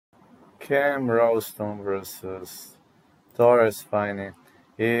Rowston versus Torrez Finney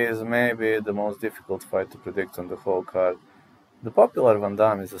is maybe the most difficult fight to predict on the whole card. The popular Van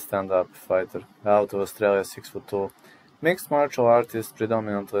Damme is a stand-up fighter, out of Australia, 6'2", mixed martial artist,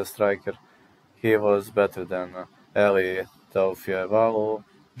 predominantly a striker. He was better than Eli Taufievalu,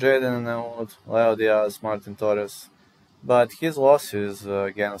 Jaden Neud, Leo Diaz, Martin Torres, but his losses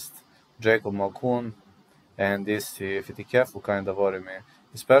against Jacob Malkoun and this Fitikefu kind of worry me,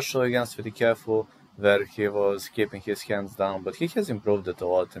 especially against Fitikefu, where he was keeping his hands down, but he has improved it a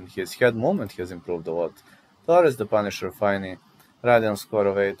lot, and his head movement has improved a lot. Torres the Punisher Finney, Radiant score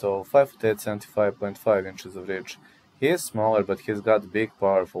of 8-0, 5'8", 75.5 inches of reach. He is smaller, but he's got big,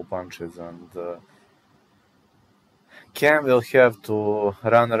 powerful punches, and Cam will have to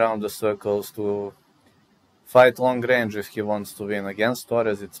run around the circles to fight long range if he wants to win. Against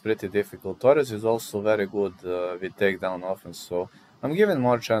Torres, it's pretty difficult. Torres is also very good with takedown offense, so I'm giving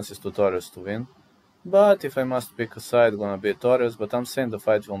more chances to Torres to win. But if I must pick a side, gonna be Torres, but I'm saying the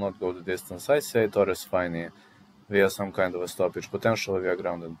fight will not go the distance. I say Torres Finney via some kind of a stoppage, potentially via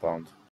ground and pound.